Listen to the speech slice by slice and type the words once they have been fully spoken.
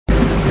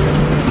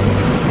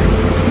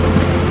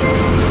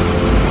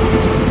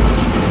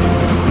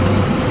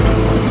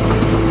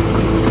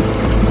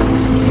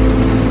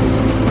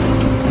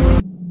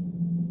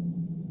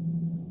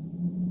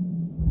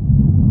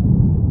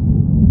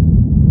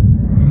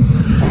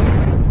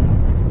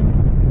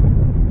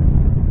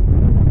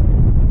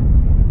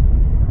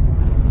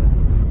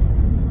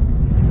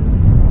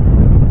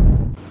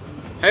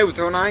Hey, what's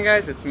going on,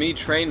 guys? It's me,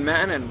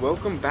 Trainman, and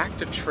welcome back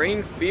to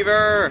Train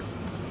Fever!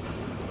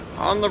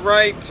 On the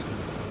right!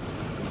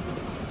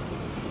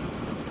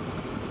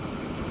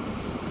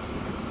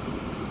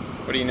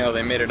 What do you know,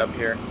 they made it up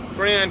here.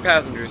 29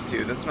 passengers,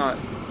 too. That's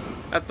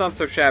not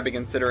so shabby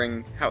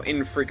considering how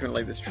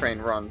infrequently this train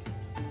runs.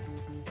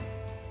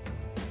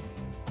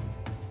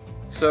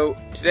 So,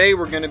 today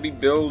we're going to be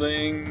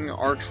building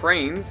our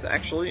trains,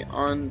 actually,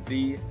 on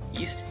the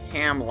East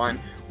Ham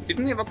line.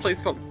 Didn't we have a place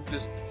called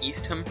just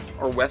East Ham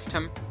or West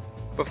Ham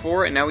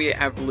before, and now we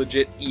have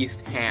legit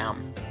East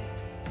Ham.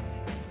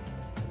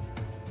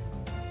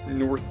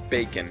 North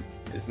Bacon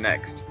is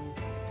next.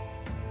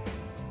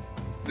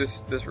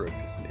 This road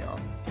pisses me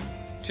off.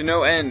 To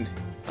no end,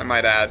 I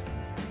might add.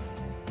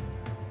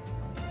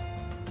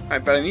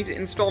 Alright, but I need to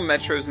install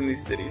metros in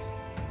these cities.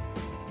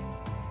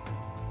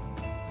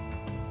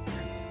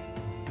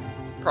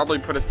 Probably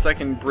put a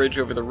second bridge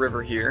over the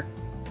river here.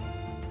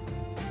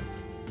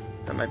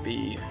 That might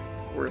be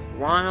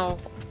worthwhile.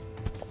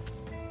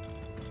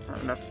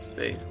 Not enough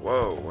space.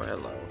 Whoa,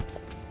 hello.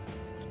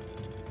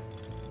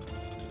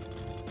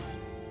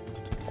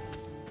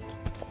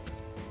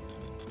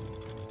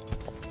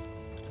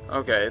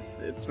 Okay,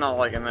 it's not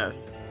like in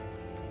this.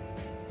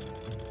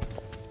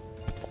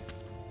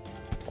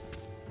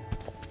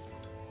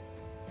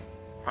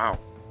 Wow.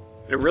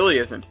 It really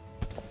isn't.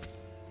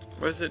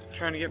 What is it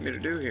trying to get me to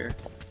do here?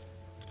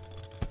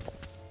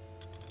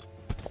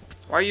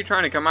 Why are you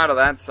trying to come out of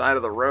that side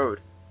of the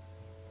road?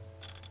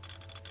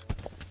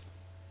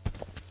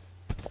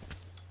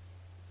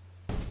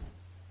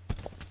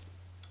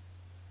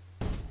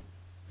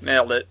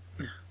 Nailed it.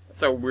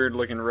 That's a weird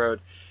looking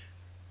road.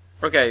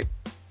 Okay.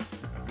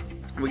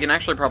 We can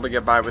actually probably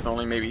get by with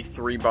only maybe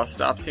 3 bus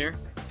stops here.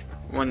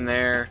 One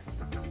there.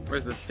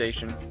 Where's the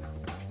station?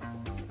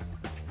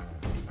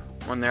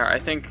 One there. I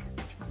think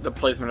the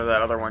placement of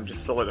that other one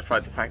just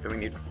solidified the fact that we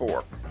need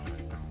 4.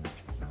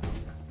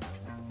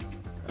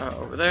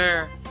 Over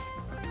there.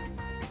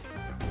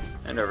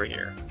 And over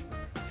here.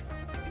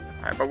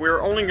 Alright, but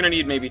we're only going to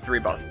need maybe 3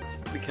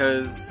 buses.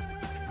 Because,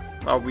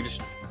 well, we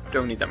just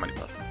don't need that many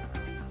buses.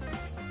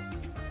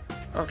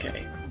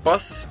 Okay.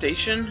 Bus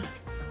station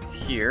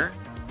here.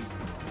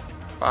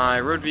 By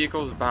road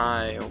vehicles,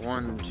 by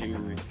 1,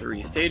 2,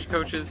 3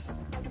 stagecoaches.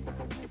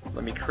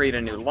 Let me create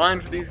a new line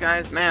for these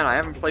guys. Man, I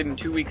haven't played in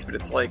 2 weeks, but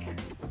it's like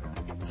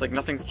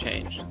nothing's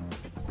changed.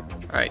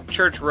 Alright,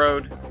 Church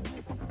Road.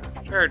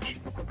 Church.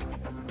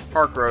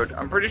 Park Road.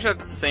 I'm pretty sure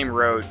it's the same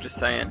road, just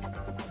saying.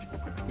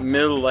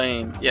 Mill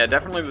Lane. Yeah,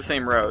 definitely the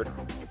same road.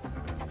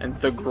 And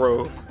The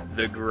Grove.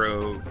 The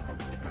Grove.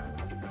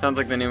 Sounds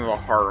like the name of a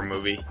horror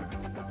movie.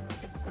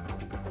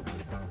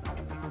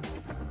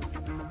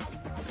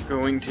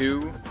 Going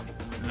to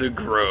The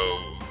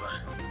Grove.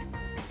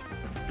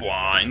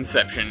 Wah,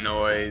 Inception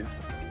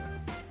noise.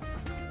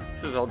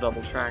 This is all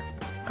double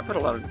tracked. I put a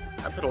lot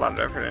of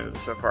effort into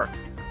this so far.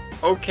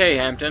 Okay,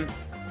 Hampton.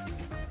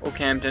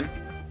 Okay, Hampton.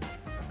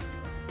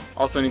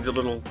 Also needs a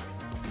little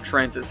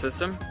transit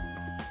system.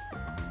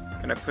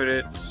 Gonna put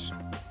it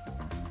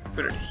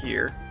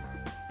here.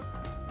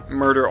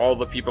 Murder all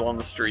the people on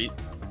the street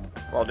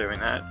while doing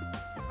that.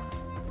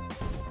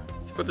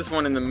 Let's put this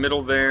one in the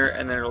middle there,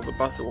 and then the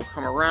bus will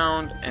come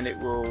around, and it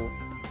will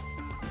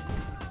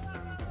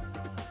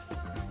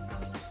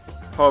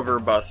hover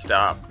bus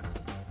stop.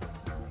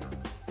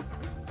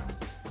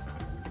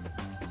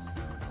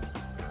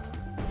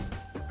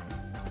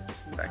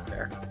 Back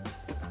there.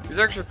 These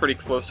are actually pretty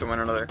close to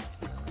one another.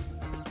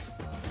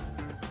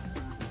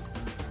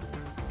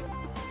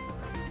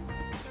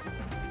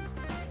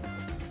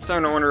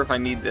 Starting to wonder if I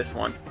need this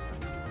one.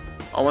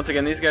 Oh, once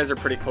again, these guys are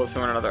pretty close to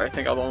one another. I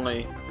think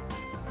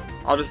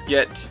I'll just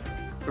get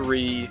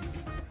 3,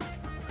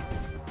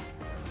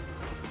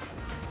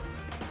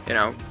 you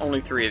know,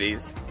 only 3 of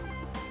these.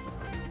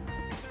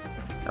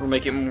 That'll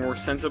make it more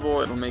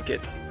sensible, it'll make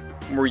it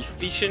more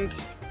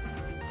efficient,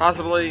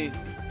 possibly.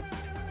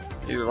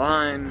 New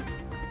line.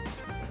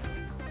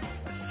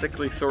 A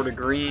sickly sort of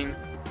green.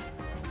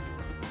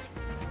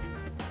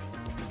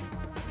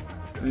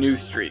 New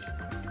street.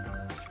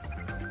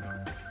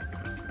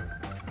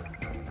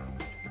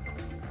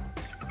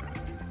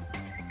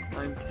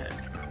 Line 10.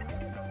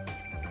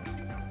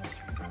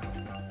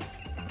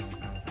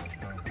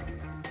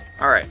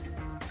 Alright.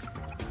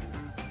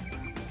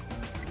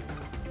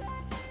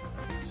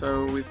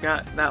 So we've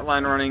got that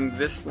line running.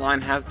 This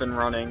line has been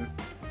running.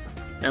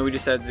 Now we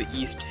just had the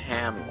East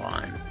Ham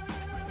line.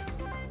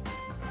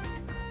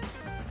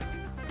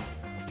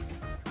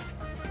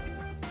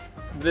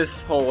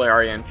 This whole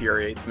area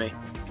infuriates me.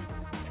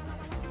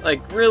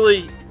 Like,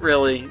 really?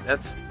 Really?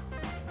 That's...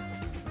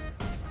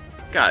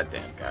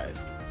 Goddamn,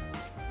 guys.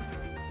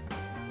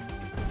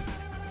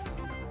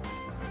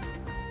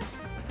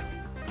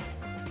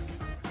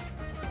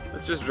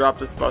 Let's just drop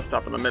this bus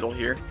stop in the middle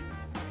here.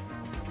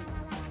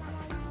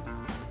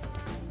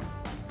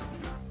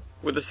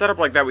 With a setup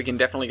like that, we can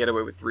definitely get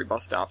away with 3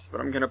 bus stops, but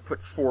I'm going to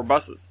put 4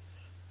 buses.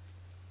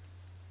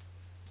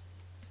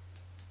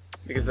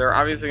 Because there are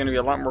obviously going to be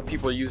a lot more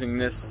people using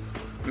this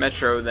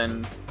metro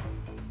than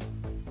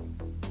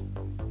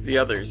the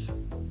others.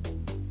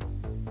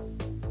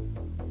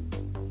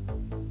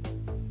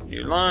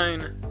 New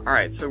line.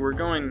 Alright, so we're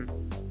going...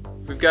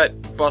 We've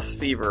got bus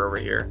fever over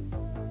here.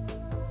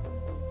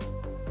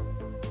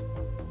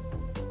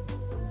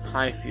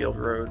 Highfield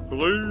Road.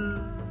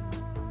 Blue.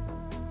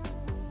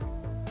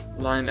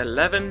 Line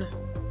 11.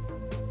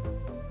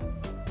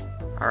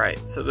 Alright,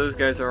 so those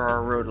guys are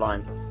our road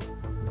lines.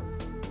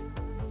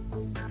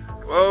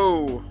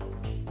 Whoa!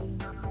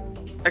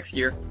 Next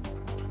year.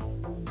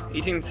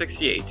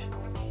 1868.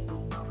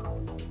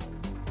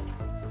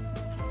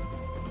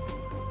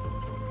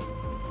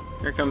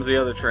 Here comes the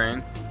other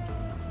train.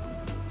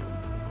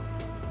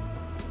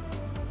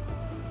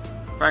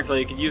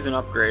 Frankly, it could use an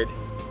upgrade.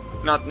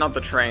 Not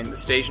the train, the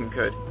station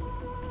could.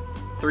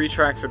 3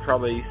 tracks would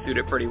probably suit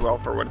it pretty well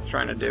for what it's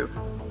trying to do.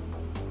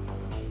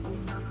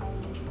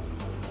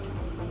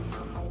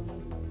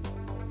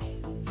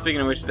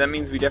 Speaking of which, that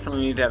means we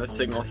definitely need to have a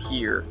signal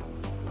here.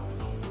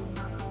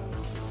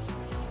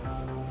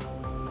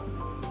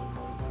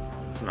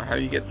 That's not how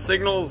you get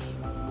signals.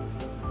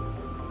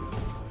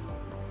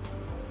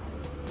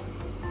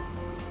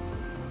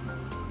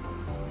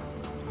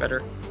 It's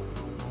better.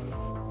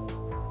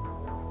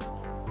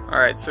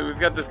 Alright, so we've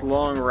got this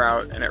long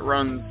route, and it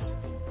runs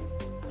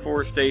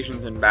 4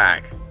 stations and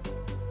back.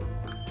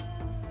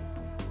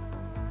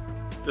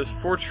 Does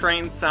 4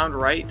 trains sound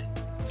right?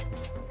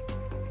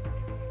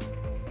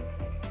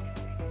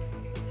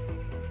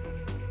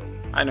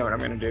 I know what I'm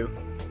going to do.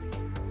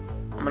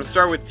 I'm going to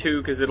start with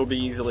 2 because it'll be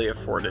easily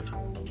afforded.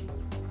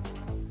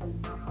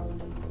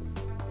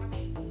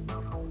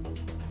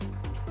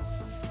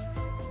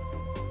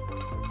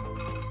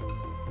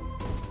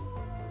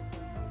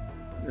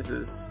 This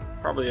is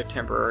probably a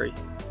temporary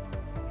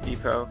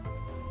depot.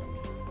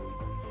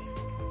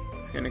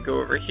 It's going to go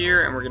over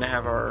here, and we're going to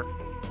have our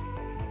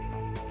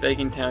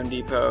Bacontown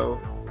depot.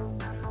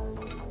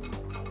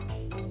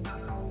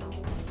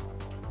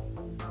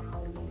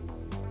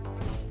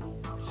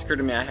 It's occurred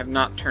to me I have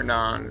not turned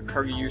on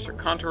cargo use or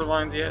contour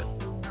lines yet.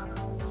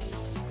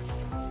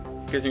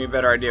 Gives me a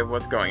better idea of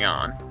what's going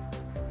on.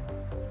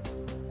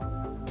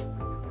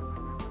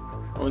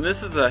 Oh, and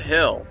this is a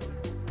hill.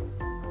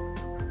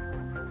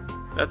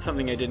 That's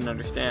something I didn't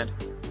understand.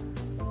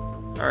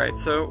 Alright,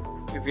 so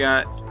we've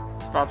got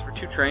spots for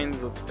 2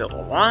 trains. Let's build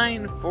a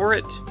line for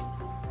it.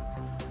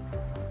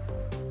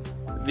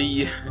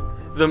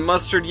 The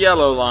mustard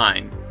yellow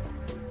line.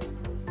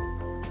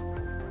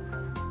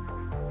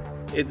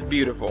 It's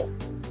beautiful.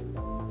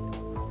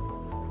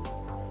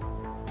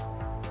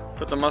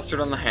 Put the mustard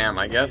on the ham,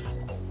 I guess.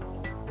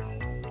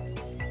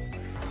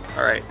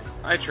 Alright,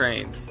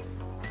 I-Trains.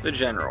 The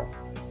General.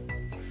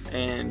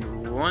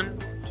 And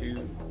 1,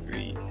 2,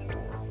 3,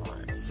 4,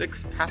 5,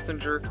 6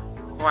 passenger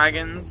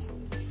wagons.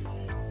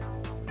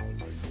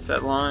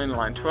 Set line,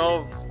 line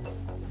 12.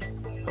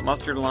 The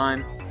mustard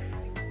line.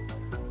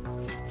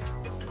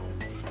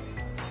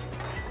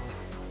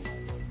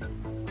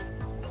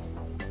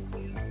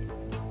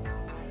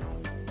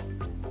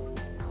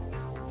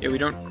 Yeah, we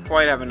don't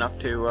quite have enough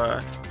to,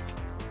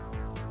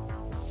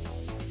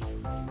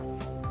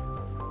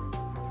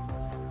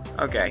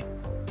 Okay.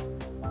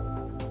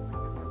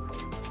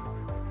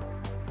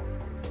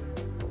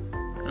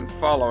 And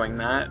following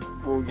that,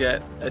 we'll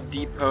get a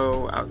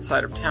depot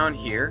outside of town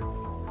here.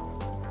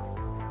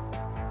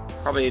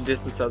 Probably a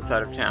distance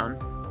outside of town.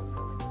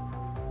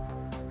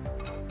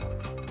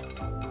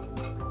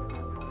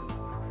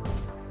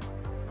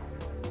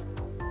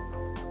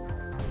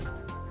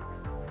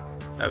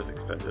 That was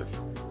expensive.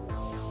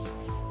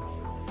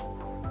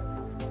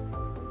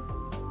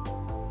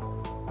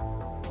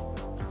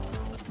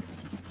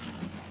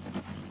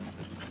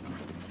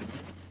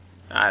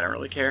 I don't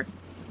really care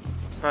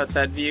about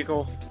that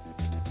vehicle.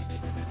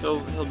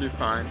 He'll do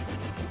fine.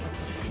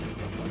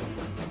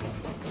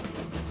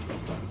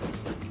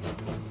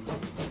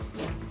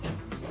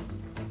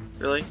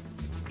 Really?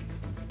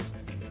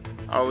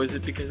 Oh, is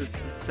it because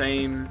it's the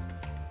same?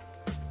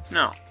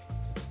 No.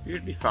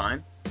 You'd be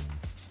fine.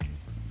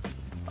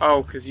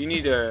 Oh, because you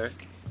need a...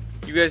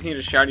 You guys need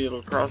a shouty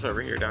little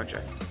crossover here, don't you?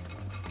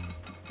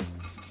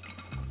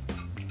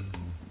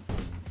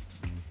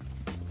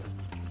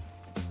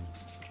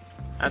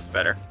 That's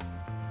better.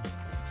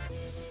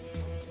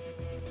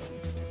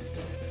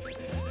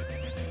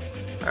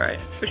 Alright.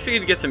 Wish we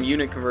could get some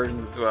unit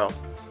conversions as well.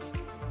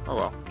 Oh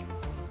well.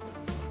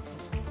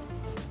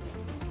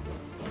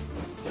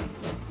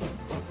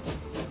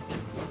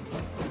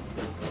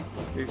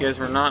 These guys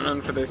were not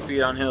known for their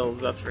speed on hills,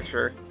 that's for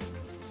sure.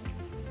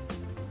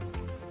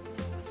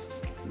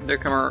 They're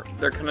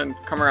gonna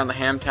come around the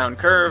Hamtown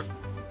curve.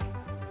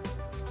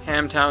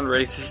 Hamtown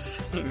races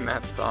sing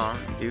that song.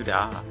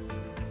 Doo-dah.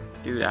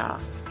 Doo-dah.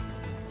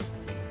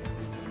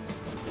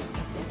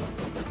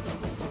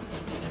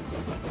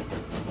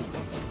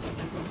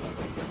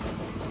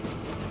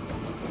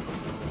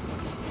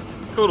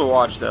 It's cool to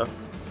watch though.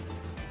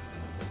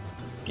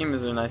 This game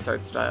is a nice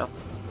art style.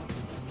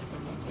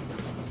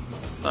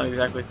 It's not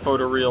exactly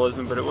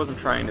photorealism, but it wasn't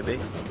trying to be.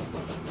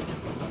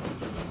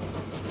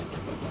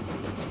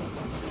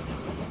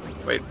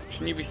 Wait,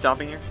 shouldn't you be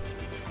stopping here?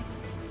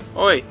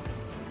 Oi!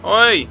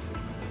 Oi!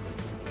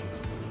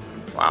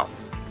 Wow.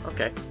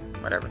 Okay,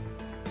 whatever.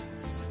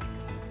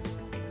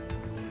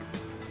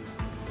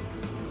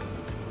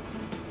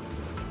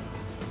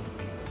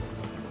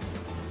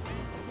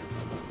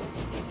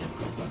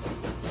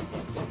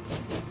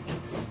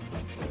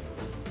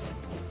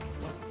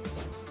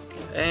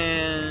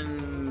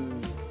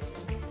 And...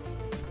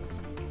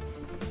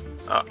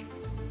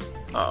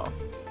 oh.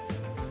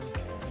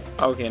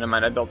 Okay, never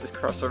mind. I built this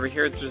cross over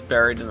here. It's just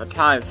buried in the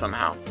ties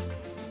somehow.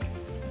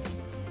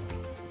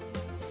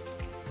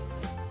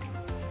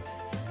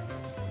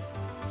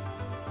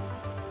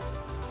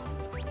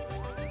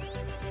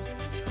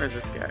 Where's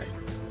this guy?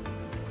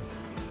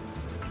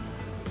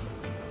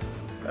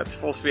 That's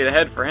full speed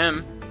ahead for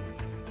him.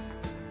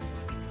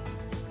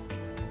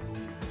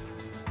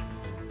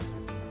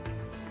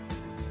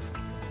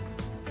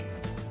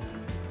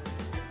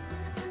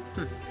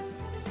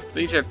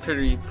 They each have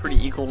pretty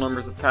equal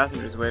numbers of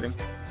passengers waiting.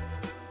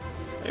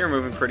 You're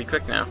moving pretty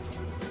quick now.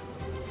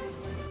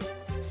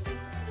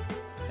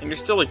 And you're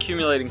still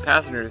accumulating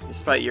passengers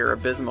despite your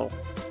abysmal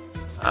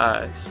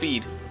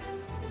speed.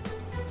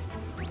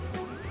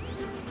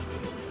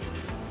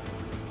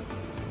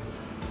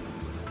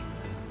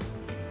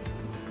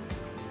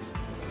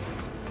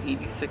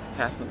 "86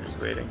 passengers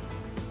waiting."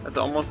 That's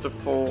almost a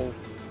full...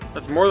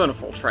 That's more than a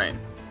full train.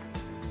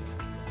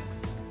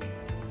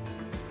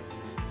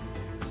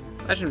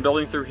 Imagine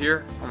building through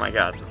here. Oh my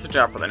god, that's a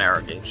job for the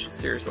narrow gauge.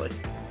 Seriously.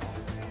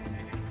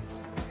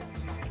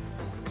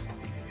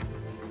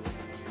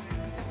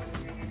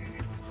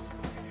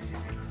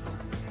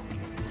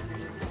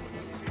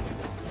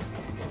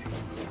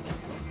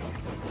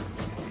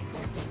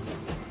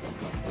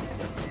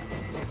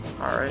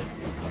 Alright.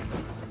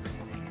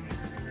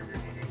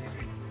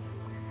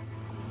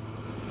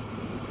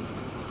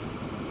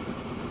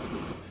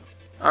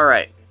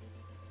 Alright.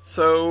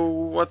 So,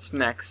 what's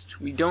next?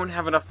 We don't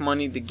have enough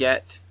money to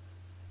get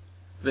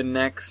the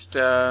next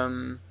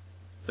train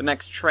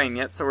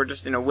yet, so we're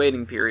just in a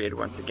waiting period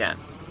once again.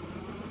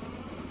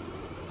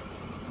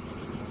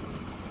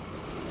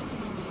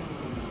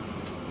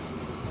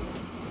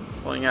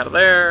 Pulling out of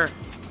there.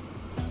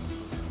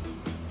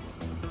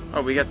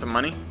 Oh, we got some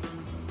money.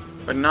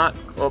 But not...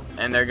 Oh,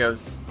 and there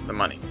goes the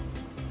money.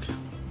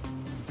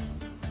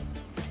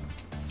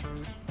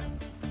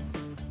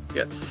 We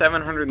got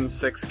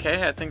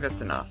 706k. I think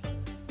that's enough.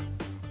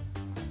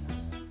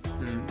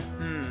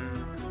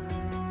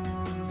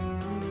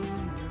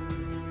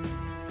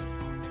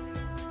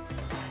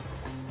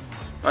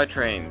 By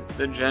trains,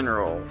 the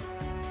General.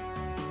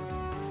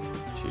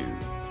 2,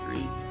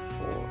 3,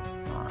 4,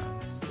 5,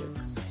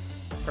 6.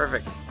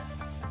 Perfect.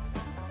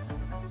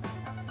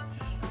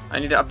 I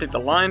need to update the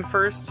line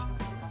first.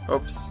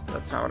 Oops,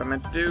 that's not what I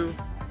meant to do.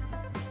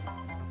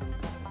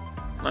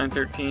 Line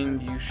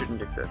 13, you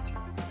shouldn't exist.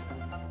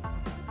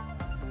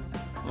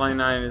 Line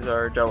 9 is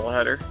our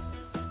doubleheader.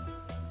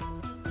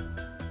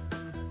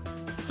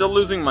 Still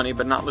losing money,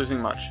 but not losing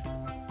much.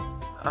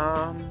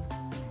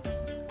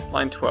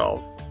 Line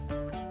 12.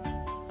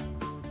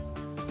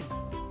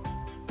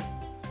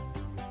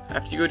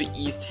 After you go to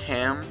East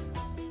Ham,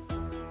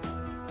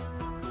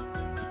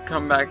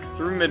 come back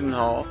through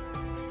Middenhall,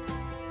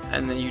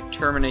 and then you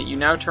terminate. You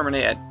now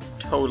terminate at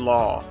Tow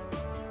Law.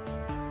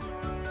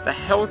 The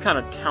hell kind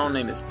of town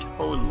name is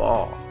Tow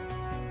Law?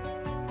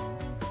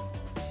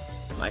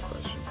 My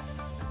question.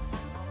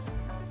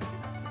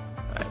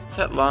 Alright,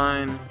 set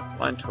line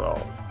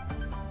 12.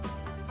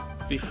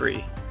 Be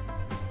free.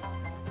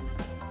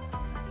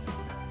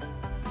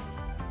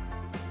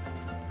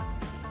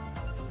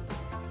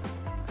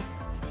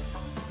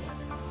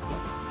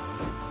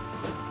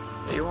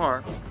 There you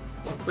are.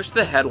 Wish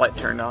the headlight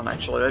turned on,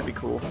 actually. That'd be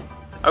cool.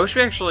 I wish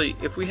we actually,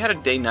 if we had a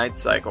day-night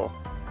cycle.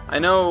 I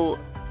know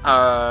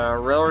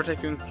Railroad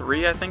Tycoon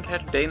 3, I think,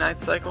 had a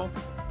day-night cycle.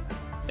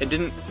 It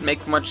didn't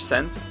make much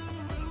sense.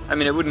 I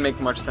mean, it wouldn't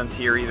make much sense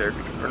here either,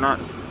 because we're not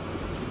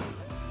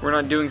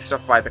doing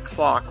stuff by the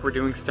clock, we're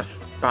doing stuff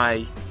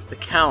by the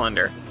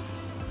calendar.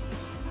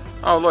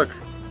 Oh, look.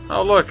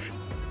 Oh, look.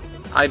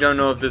 I don't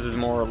know if this is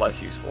more or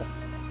less useful.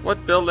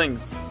 What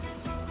buildings?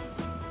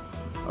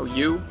 Oh,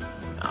 you?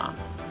 Nah.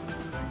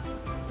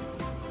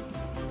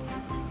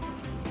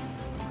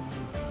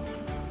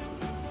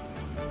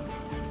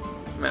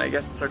 I mean, I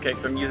guess it's okay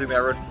because I'm using that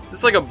road. This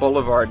is like a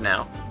boulevard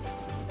now.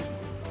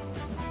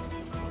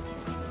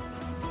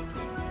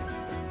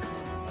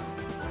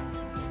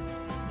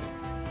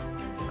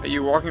 Are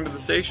you walking to the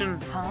station?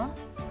 Huh?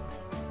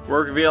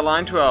 Work via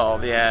line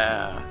 12,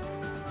 yeah.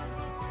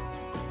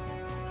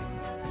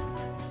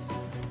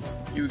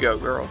 You go,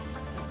 girl.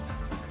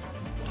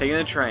 Taking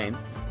the train.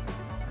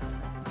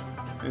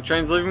 The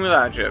train's leaving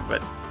without you,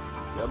 but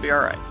you'll be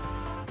alright.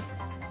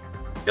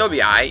 You'll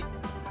be alright.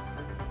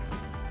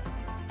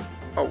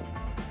 Oh,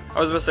 I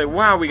was about to say,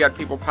 wow, we got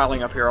people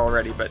piling up here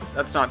already, but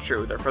that's not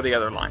true. They're for the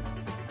other line.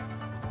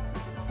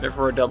 They're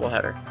for a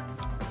doubleheader.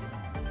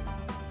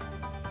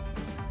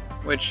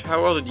 Which,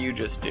 how well did you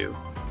just do?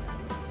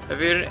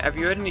 Have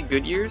you had any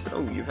good years?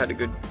 Oh, you've had a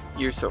good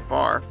year so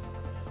far.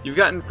 You've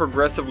gotten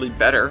progressively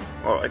better.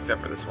 Well,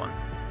 except for this one.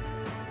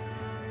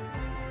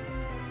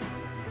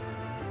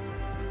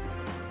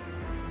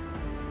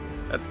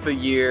 That's the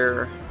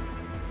year...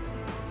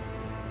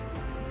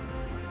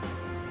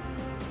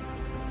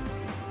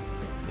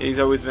 He's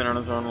always been on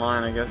his own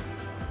line, I guess.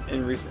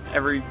 In recent...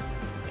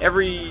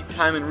 Every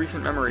time in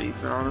recent memory, he's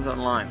been on his own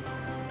line.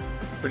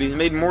 But he's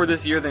made more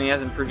this year than he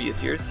has in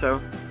previous years,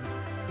 so...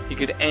 He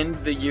could end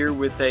the year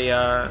with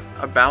a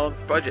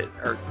balanced budget.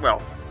 Or,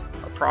 well,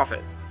 a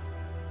profit.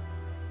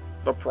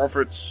 The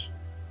profits.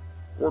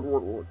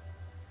 Word.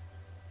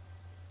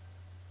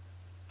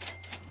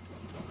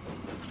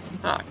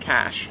 Ah,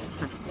 cash.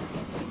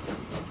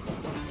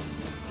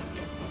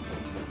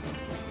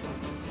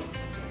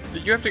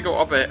 Did you have to go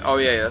up a... Oh,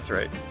 yeah, that's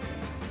right.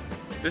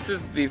 This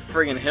is the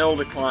friggin' hill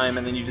to climb,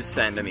 and then you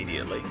descend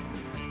immediately.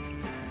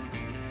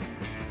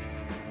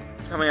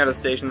 Coming out of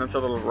station, that's a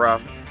little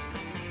rough.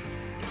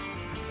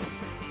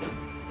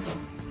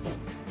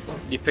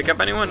 You pick up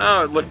anyone?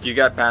 Oh, look, you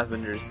got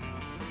passengers.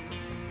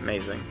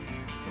 Amazing.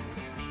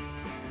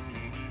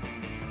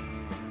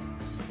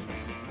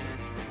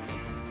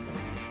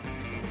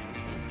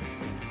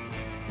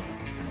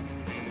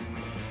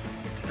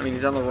 I mean,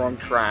 he's on the wrong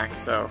track,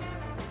 so...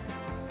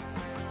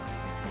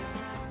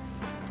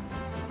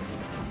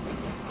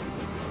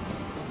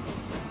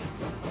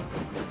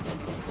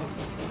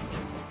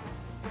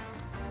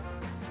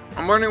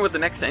 I'm wondering what the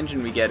next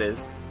engine we get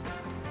is.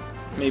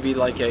 Maybe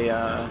like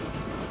a,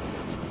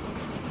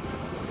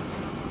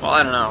 well,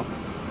 I don't know.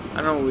 I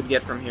don't know what we'd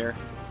get from here.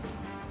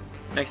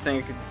 Next thing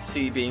I could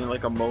see being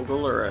like a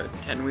mogul or a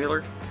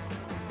 10-wheeler.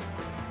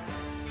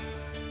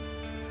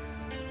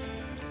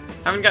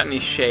 Haven't got any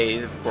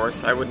shays, of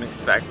course. I wouldn't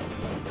expect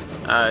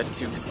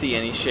to see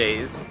any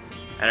shays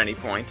at any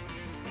point.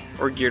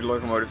 Or geared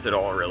locomotives at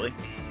all, really.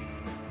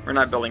 We're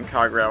not building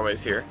cog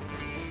railways here.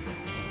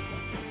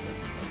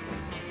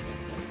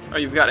 Oh,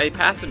 you've got a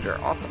passenger.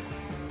 Awesome.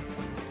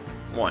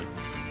 One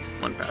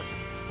passenger.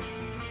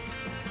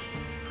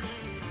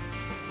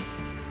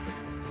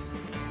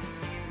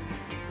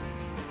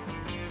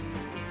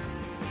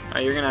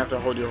 You're gonna have to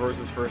hold your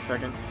horses for a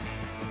second.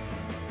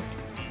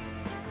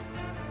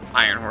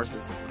 Iron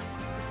horses.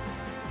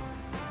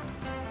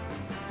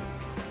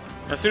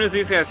 As soon as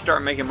these guys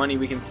start making money,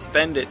 we can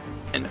spend it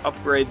and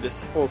upgrade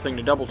this whole thing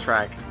to double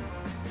track,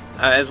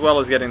 as well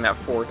as getting that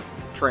 4th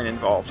train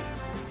involved.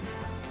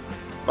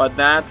 But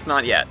that's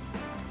not yet.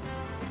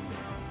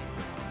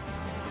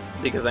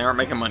 Because they aren't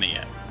making money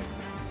yet.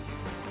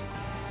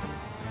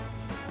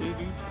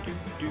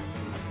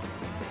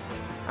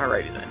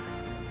 Alrighty then.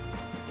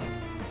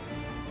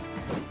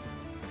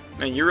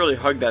 Man, you really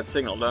hug that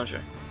signal, don't you?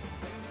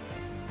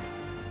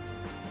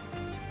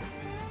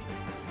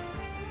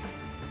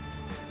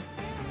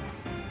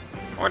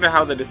 I wonder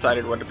how they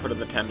decided what to put in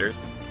the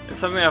tenders.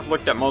 It's something I've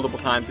looked at multiple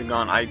times and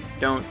gone, I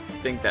don't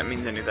think that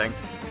means anything.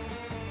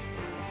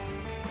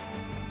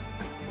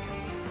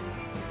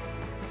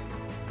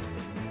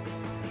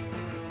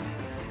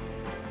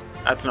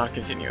 That's not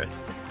continuous.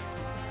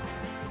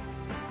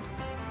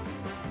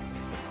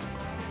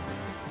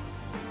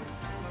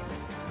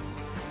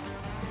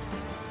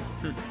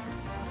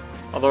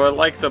 Although I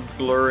like the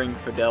blurring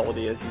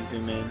fidelity as you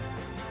zoom in.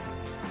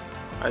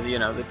 You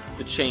know,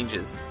 the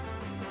changes.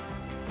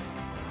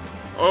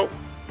 Oh!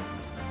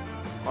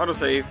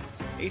 Autosave.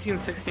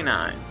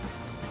 1869.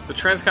 The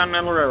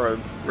Transcontinental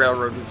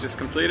Railroad was just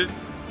completed.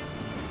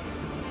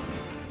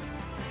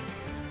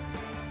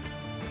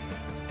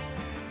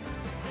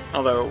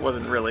 Although it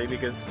wasn't really,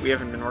 because we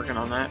haven't been working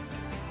on that.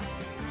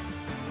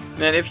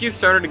 Then if you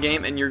started a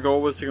game and your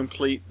goal was to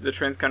complete the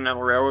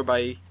Transcontinental Railway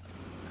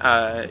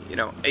by, you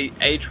know,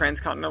 a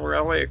Transcontinental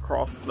Railway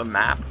across the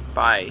map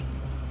by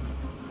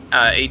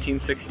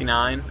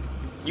 1869,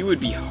 you would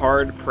be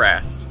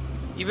hard-pressed.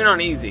 Even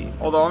on easy.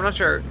 Although I'm not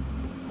sure...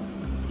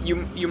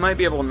 You might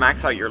be able to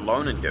max out your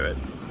loan and do it.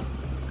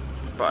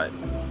 But,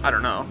 I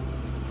don't know.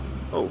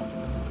 Oh.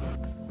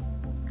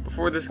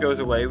 Before this goes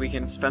away, we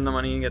can spend the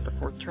money and get the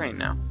 4th train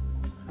now.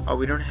 Oh,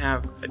 we don't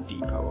have a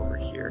depot over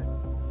here.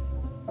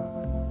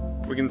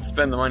 We can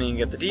spend the money and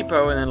get the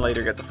depot, and then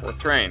later get the 4th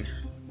train.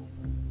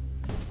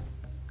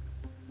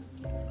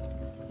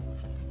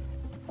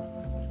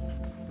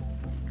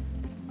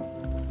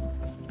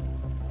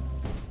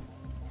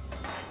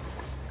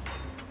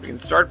 We can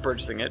start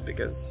purchasing it,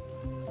 because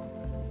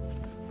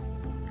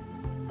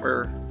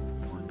we're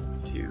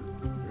 1, 2,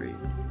 3,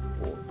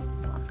 4,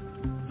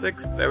 5,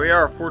 6. There we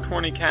are,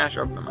 420 cash.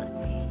 Oh, no,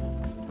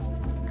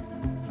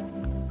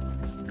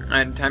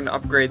 and time to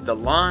upgrade the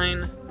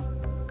line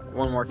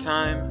one more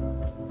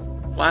time.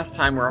 Last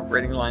time we're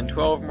upgrading line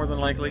 12, more than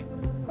likely.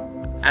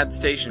 At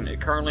station, it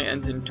currently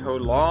ends in Tow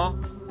Law,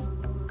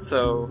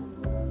 so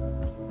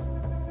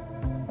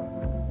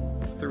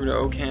through to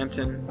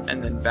Oakhampton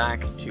and then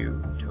back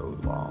to Tow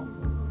Law.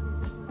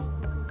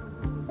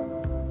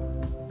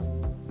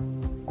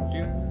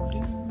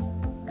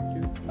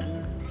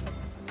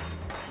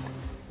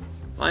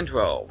 Line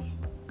 12.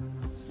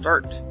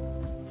 Start.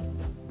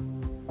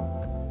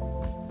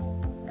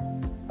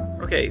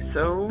 Okay,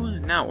 so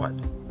now what?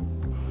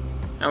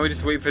 Now we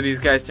just wait for these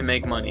guys to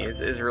make money,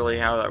 is really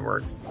how that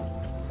works.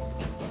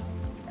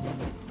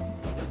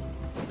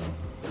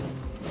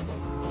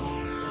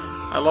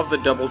 I love the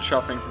double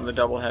chuffing from the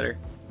double header.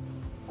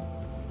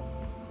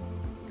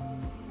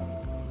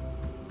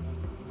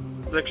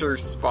 It's actually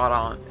spot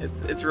on.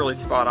 It's really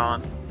spot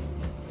on.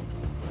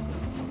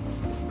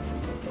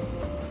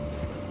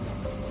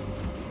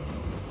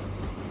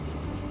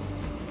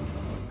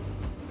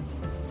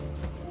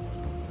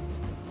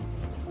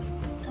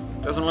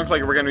 Doesn't look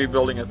like we're going to be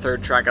building a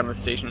third track on the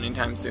station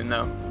anytime soon,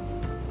 though.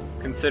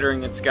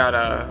 Considering it's got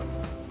a...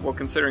 well,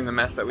 considering the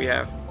mess that we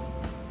have.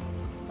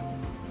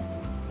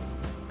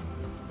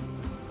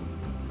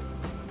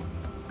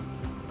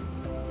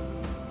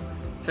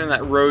 And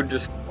that road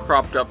just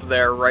cropped up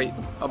there right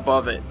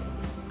above it.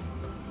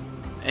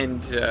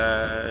 And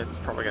it's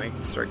probably going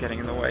to start getting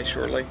in the way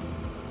shortly.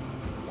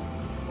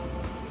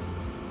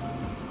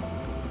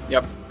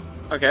 Yep.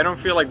 Okay, I don't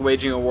feel like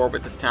waging a war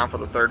with this town for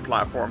the third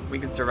platform. We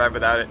can survive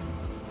without it.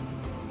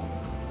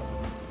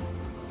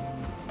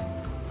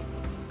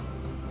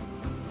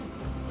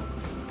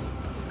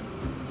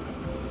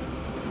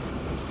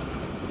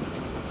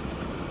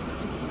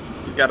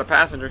 We've got a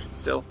passenger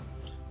still.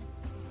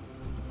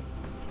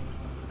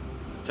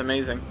 It's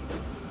amazing.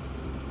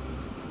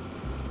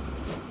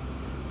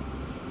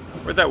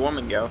 Where'd that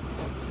woman go?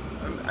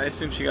 I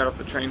assume she got off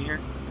the train here.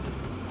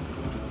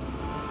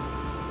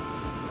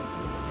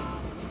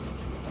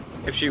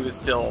 If she was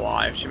still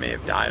alive, she may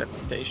have died at the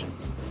station.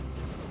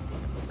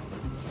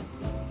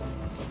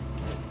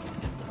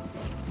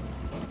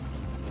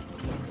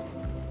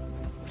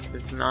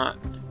 It's not...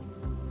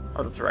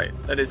 oh, that's right.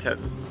 That is how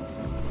this is.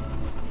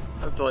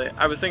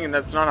 I was thinking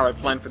that's not how I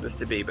planned for this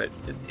to be, but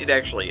it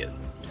actually is.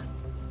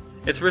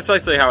 It's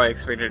precisely how I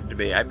expected it to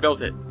be. I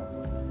built it.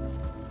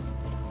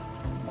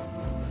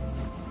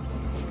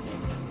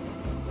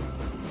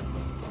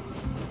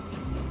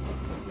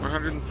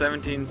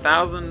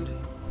 $117,000.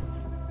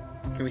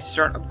 Can we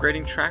start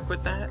upgrading track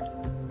with that?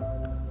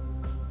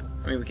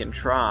 I mean, we can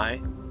try.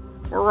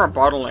 Where are our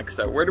bottlenecks,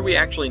 though? Where do we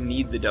actually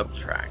need the double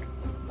track?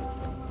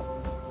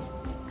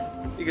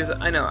 Because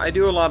I know, I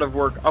do a lot of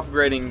work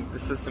upgrading the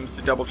systems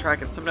to double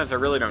track, and sometimes I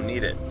really don't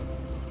need it.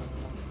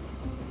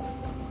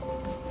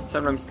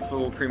 Sometimes it's a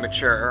little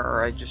premature,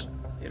 or I just,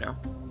 you know.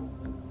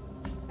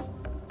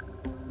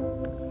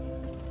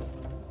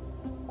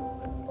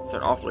 It's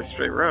an awfully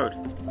straight road.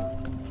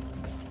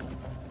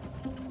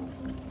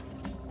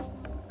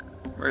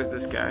 Where's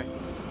this guy?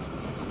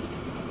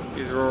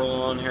 He's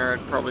rolling on here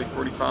at probably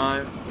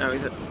 45. No,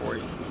 he's at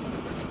 40.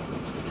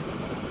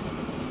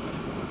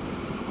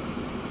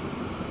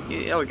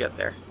 Yeah, we'll get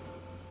there.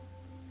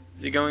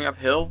 Is he going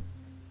uphill?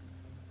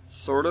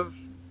 Sort of.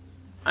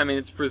 I mean,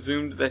 it's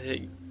presumed that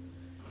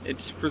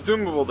it's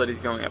presumable that he's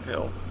going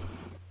uphill.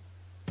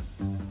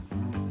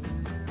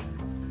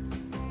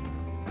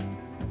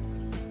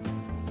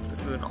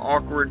 This is an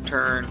awkward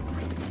turn.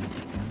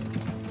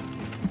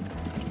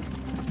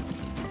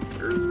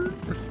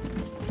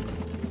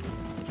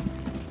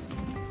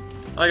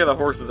 I like how the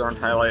horses aren't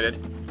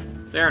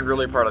highlighted. They aren't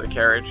really part of the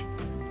carriage.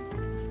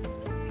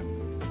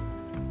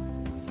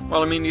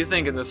 Well, I mean, you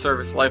think in the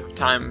service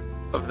lifetime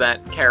of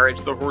that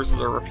carriage, the horses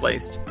are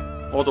replaced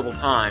multiple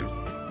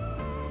times.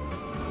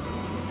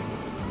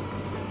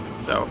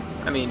 So,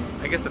 I mean,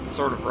 I guess that's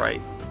sort of right.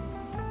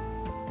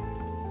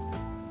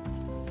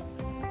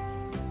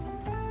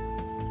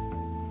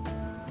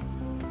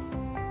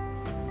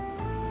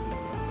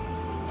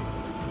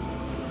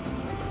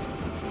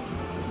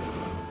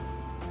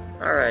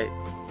 Alright,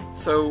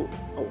 so,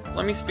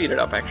 let me speed it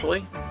up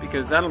actually,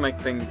 because that'll make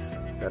things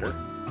better.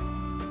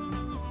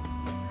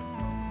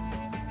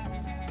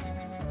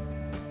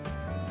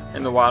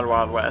 In the Wild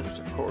Wild West,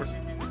 of course.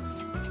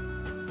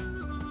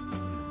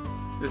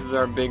 This is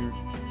our big,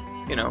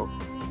 you know,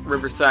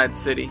 Riverside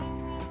City.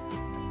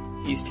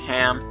 East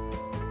Ham.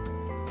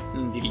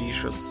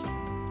 Delicious.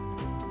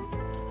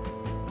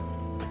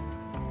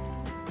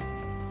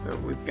 So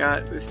we've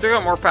still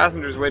got more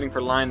passengers waiting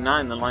for line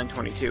 9 than line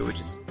 22, which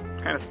is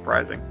kind of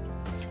surprising.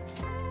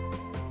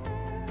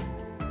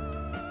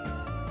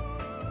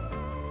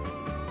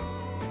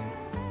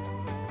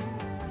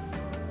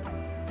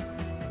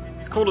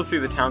 It's cool to see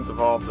the towns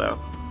evolve, though.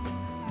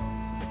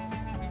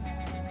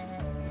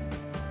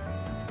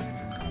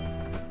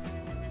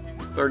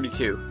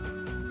 $32.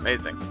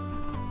 Amazing.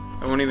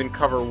 I won't even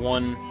cover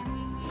one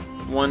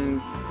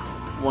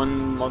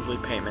monthly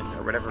payment,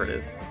 or whatever it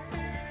is.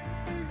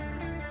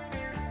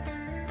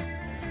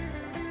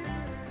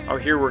 Oh,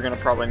 here we're gonna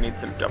probably need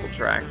some double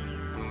track.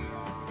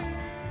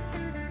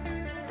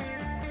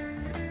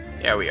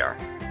 Yeah, we are.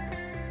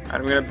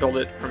 I'm gonna build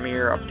it from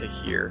here up to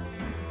here.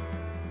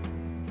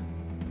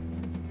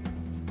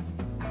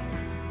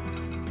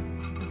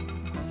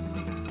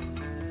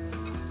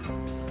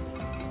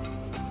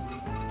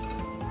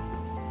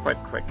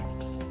 Quite quick.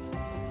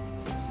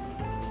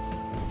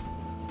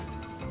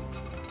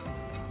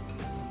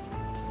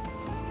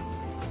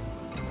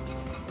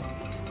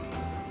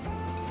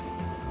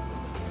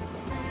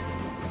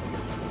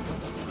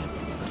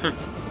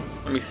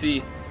 Let me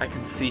see. I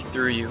can see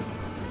through you.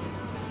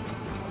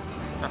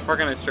 How far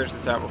can I stretch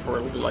this out before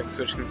it will be like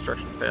switch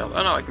construction failed?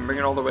 Oh no, I can bring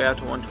it all the way out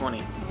to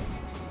 120.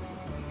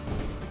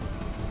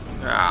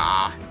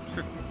 Ah!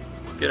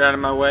 Get out of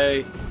my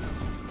way.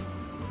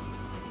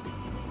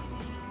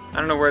 I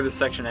don't know where this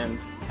section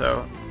ends,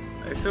 so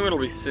I assume it'll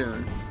be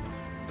soon.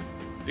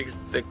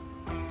 Because the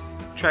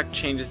track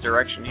changes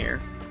direction here.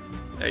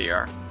 There you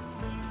are.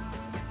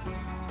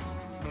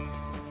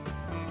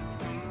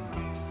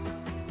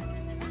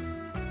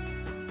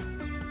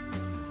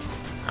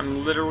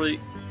 I'm literally...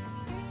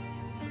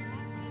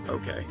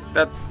 Okay,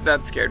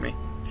 that scared me.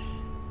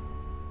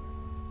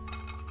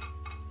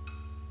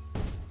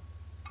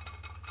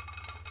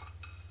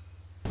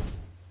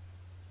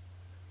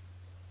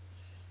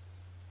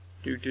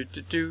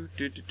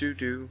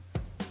 Do.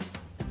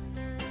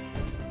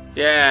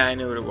 Yeah, I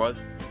knew what it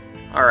was.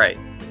 Alright.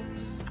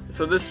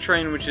 So this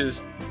train, which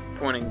is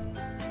pointing...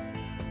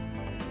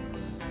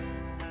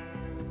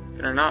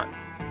 Can I not?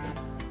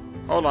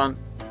 Hold on.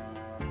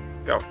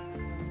 Go.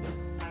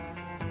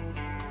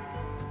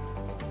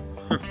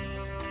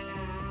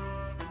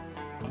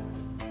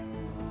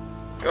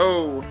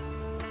 Go!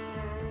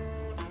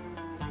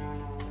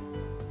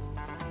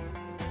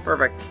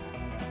 Perfect.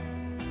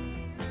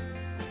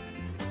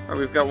 Oh,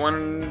 we've got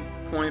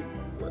 1 point...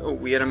 Oh,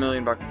 we had $1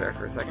 million there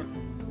for a second.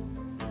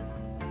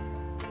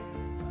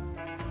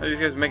 Are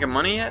these guys making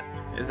money yet?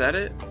 Is that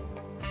it?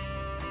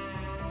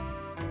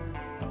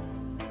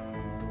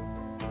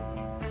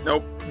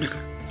 Nope.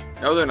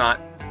 No, they're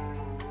not.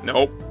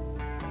 Nope.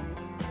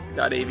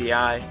 .avi.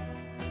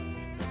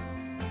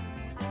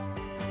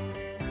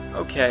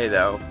 Okay,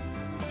 though.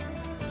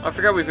 I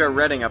forgot we've got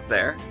Reading up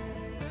there.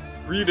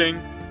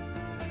 Reading.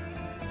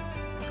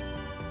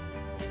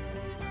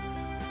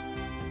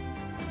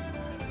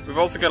 We've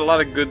also got a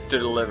lot of goods to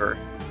deliver.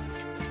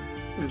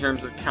 In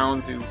terms of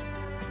towns who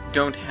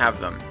don't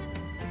have them.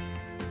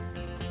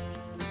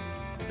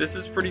 This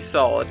is pretty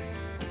solid.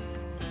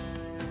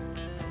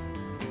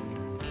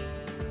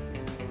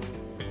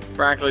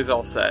 Brackley's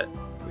all set.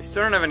 We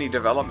still don't have any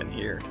development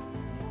here.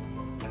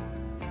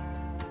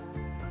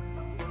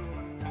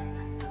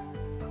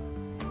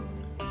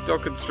 Still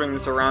could string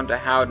this around to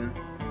Howden.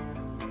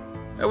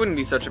 That wouldn't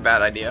be such a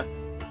bad idea.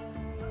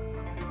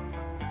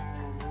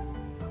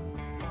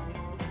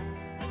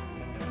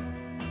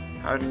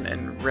 Howden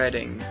and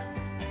Reading,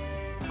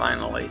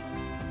 finally,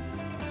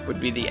 would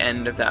be the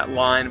end of that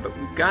line, but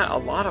we've got a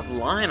lot of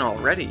line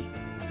already.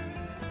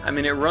 I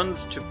mean, it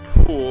runs to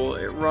Poole,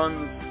 it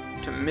runs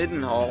to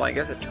Middenhall. I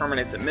guess it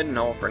terminates at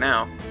Middenhall for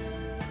now.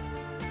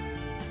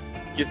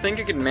 You'd think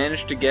I could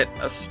manage to get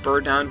a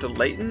spur down to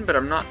Leighton, but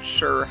I'm not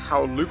sure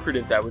how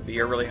lucrative that would be,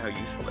 or really how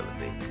useful it would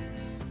be.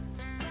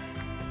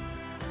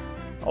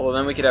 Although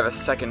then we could have a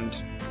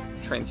second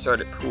train start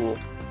at Poole.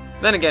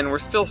 Then again, we're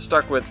still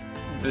stuck with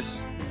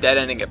this dead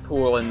ending at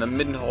Poole and the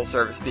Middenhall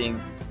service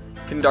being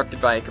conducted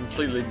by a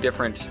completely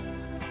different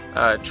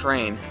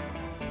train.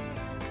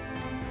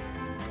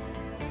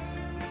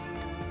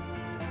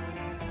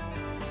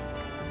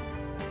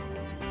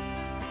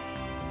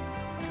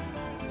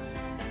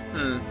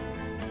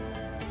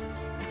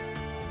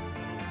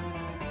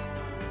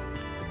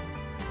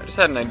 I just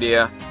had an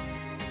idea.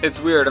 It's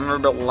weird, I've never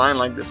built a line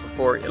like this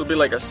before. It'll be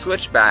like a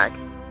switchback.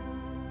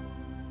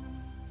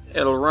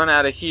 It'll run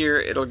out of here,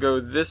 it'll go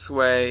this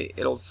way,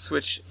 it'll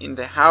switch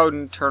into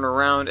Howden, turn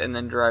around, and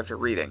then drive to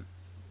Reading.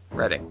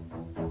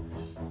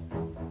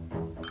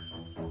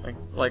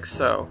 Like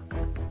so.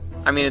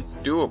 I mean, it's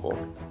doable.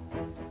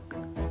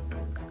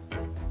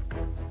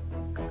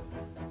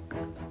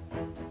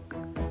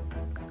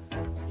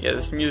 Yeah,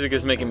 this music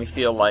is making me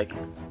feel like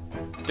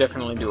it's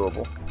definitely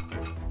doable.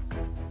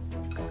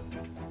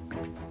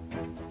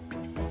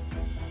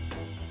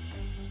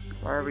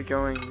 Why are we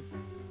going...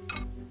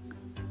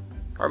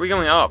 Are we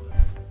going up?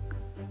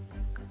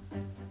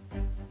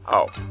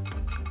 Oh.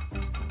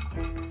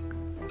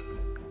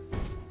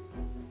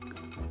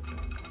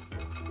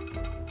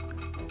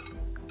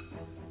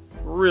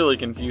 Really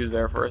confused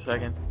there for a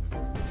second.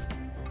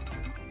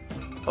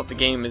 Thought the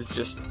game is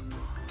just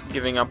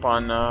giving up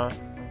on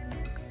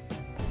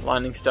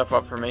lining stuff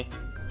up for me.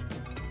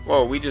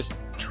 Whoa, we just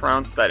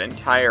trounced that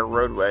entire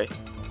roadway.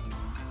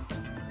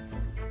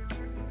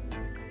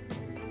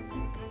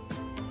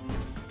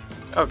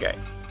 Okay,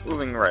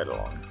 moving right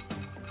along.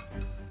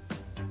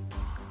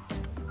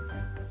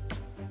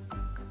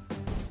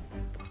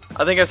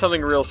 I think that's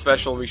something real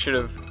special we should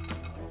have...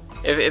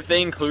 If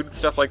they included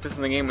stuff like this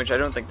in the game, which I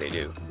don't think they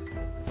do.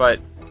 But,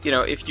 you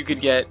know, if you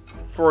could get,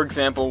 for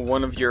example,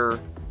 one of your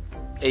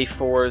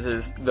A4s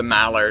is the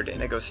Mallard,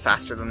 and it goes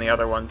faster than the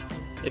other ones.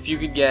 If you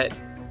could get,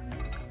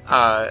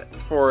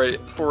 for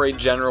a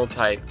general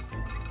type,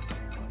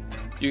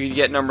 you could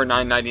get number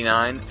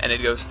 999, and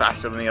it goes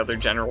faster than the other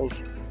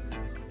generals.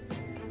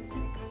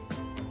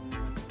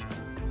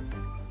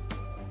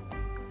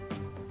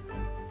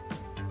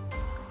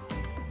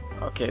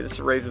 Okay, this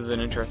raises an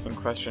interesting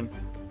question.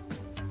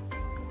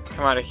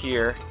 Come out of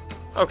here.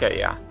 Okay,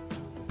 yeah.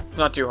 It's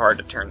not too hard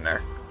to turn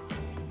there.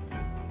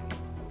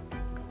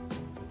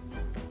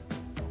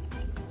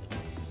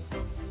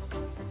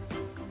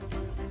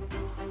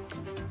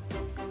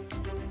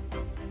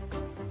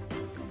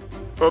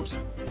 Oops.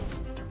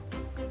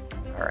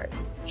 Alright.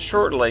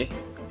 Shortly,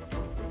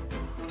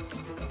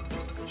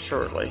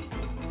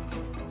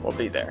 we'll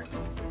be there.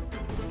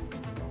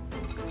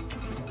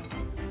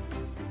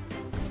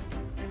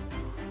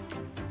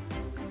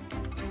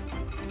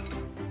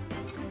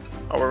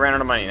 Oh, we ran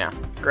out of money now.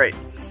 Great.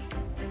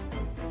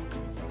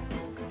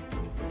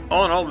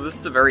 All in all, this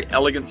is a very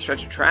elegant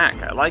stretch of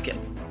track. I like it.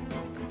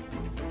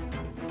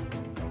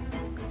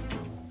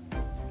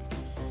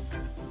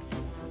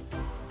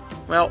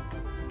 Well,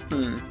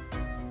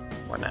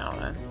 what now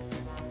then?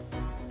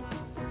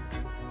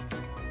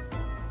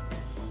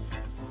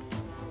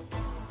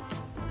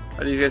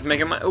 Are these guys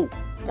making money? Oh,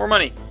 more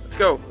money. Let's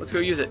go. Let's go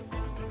use it.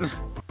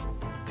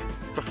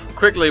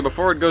 Quickly,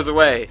 before it goes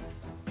away.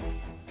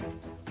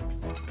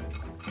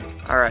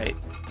 Alright.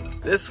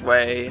 This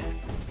way.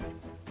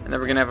 And then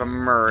we're going to have a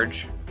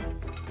merge.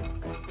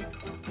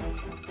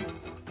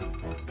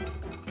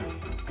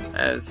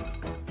 As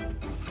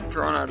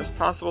drawn out as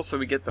possible so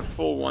we get the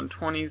full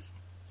 120s.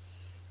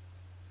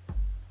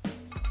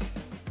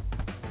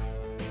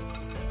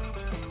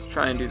 Let's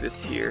try and do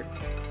this here.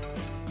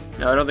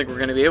 No, I don't think we're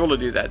going to be able to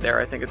do that there.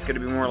 I think it's going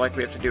to be more like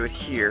we have to do it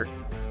here.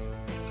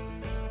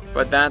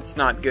 But that's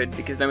not good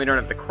because then we don't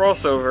have the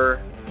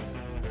crossover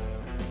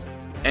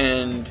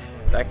and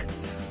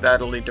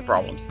that'll lead to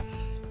problems.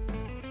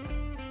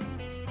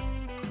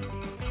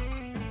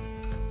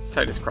 It's the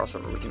tightest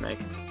crossover we can make.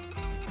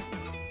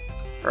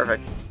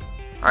 Perfect.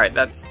 Alright,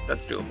 that's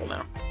doable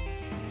now.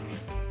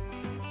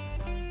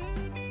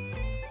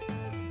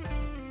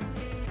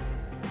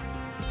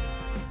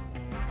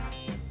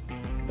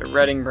 The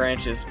Reading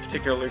branch is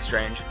particularly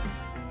strange.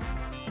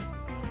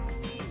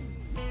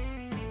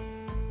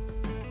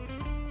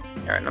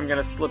 Alright, and I'm going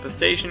to slip a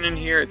station in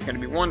here. It's going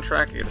to be one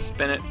track. I'm going to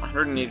spin it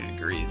 180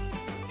 degrees.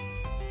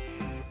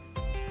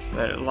 So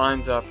that it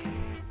lines up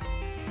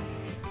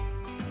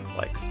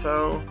like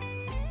so.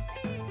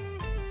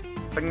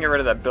 If I can get rid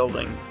of that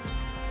building.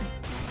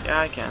 Yeah,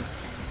 I can.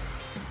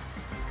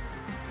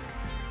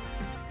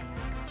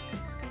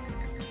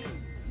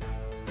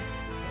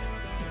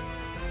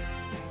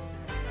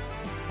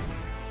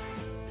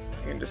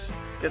 I can just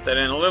get that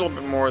in a little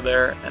bit more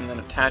there and then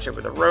attach it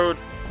with a road,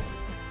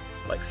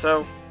 like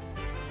so.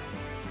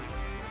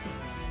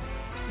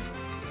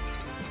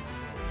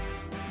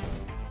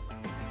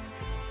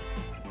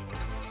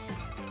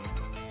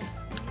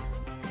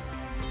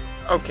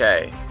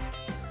 Okay.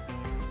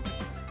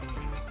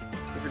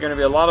 This is going to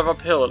be a lot of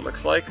uphill, it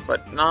looks like,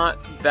 but not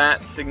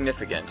that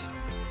significant.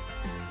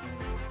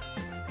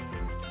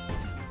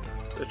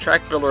 The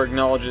track builder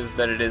acknowledges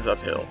that it is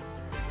uphill.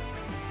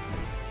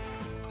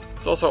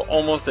 It's also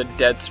almost a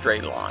dead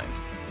straight line.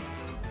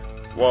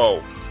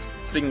 Whoa.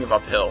 Speaking of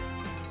uphill.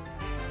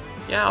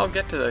 Yeah, I'll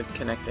get to the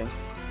connecting.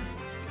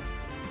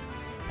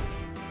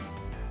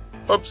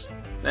 Oops.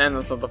 Man,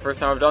 that's not the first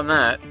time I've done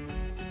that.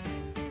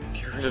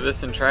 Get rid of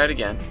this and try it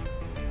again.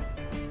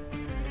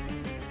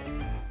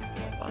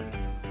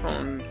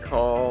 Phone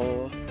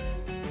call.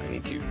 I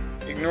need to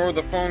ignore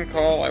the phone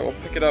call. I will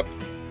pick it up,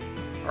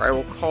 or I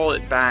will call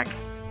it back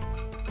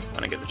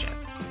when I get the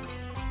chance.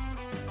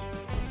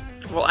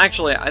 Well,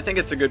 actually, I think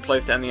it's a good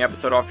place to end the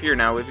episode off here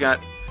now. We've got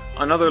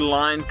another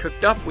line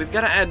cooked up. We've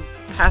got to add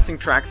passing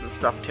tracks and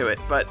stuff to it,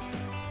 but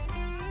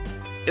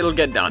it'll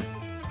get done.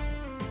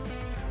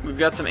 We've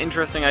got some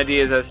interesting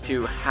ideas as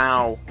to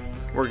how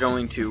we're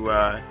going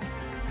to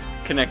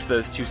connect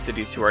those two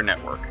cities to our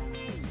network.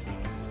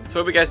 So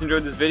I hope you guys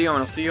enjoyed this video,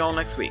 and I'll see you all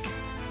next week.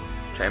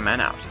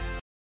 Trainman out.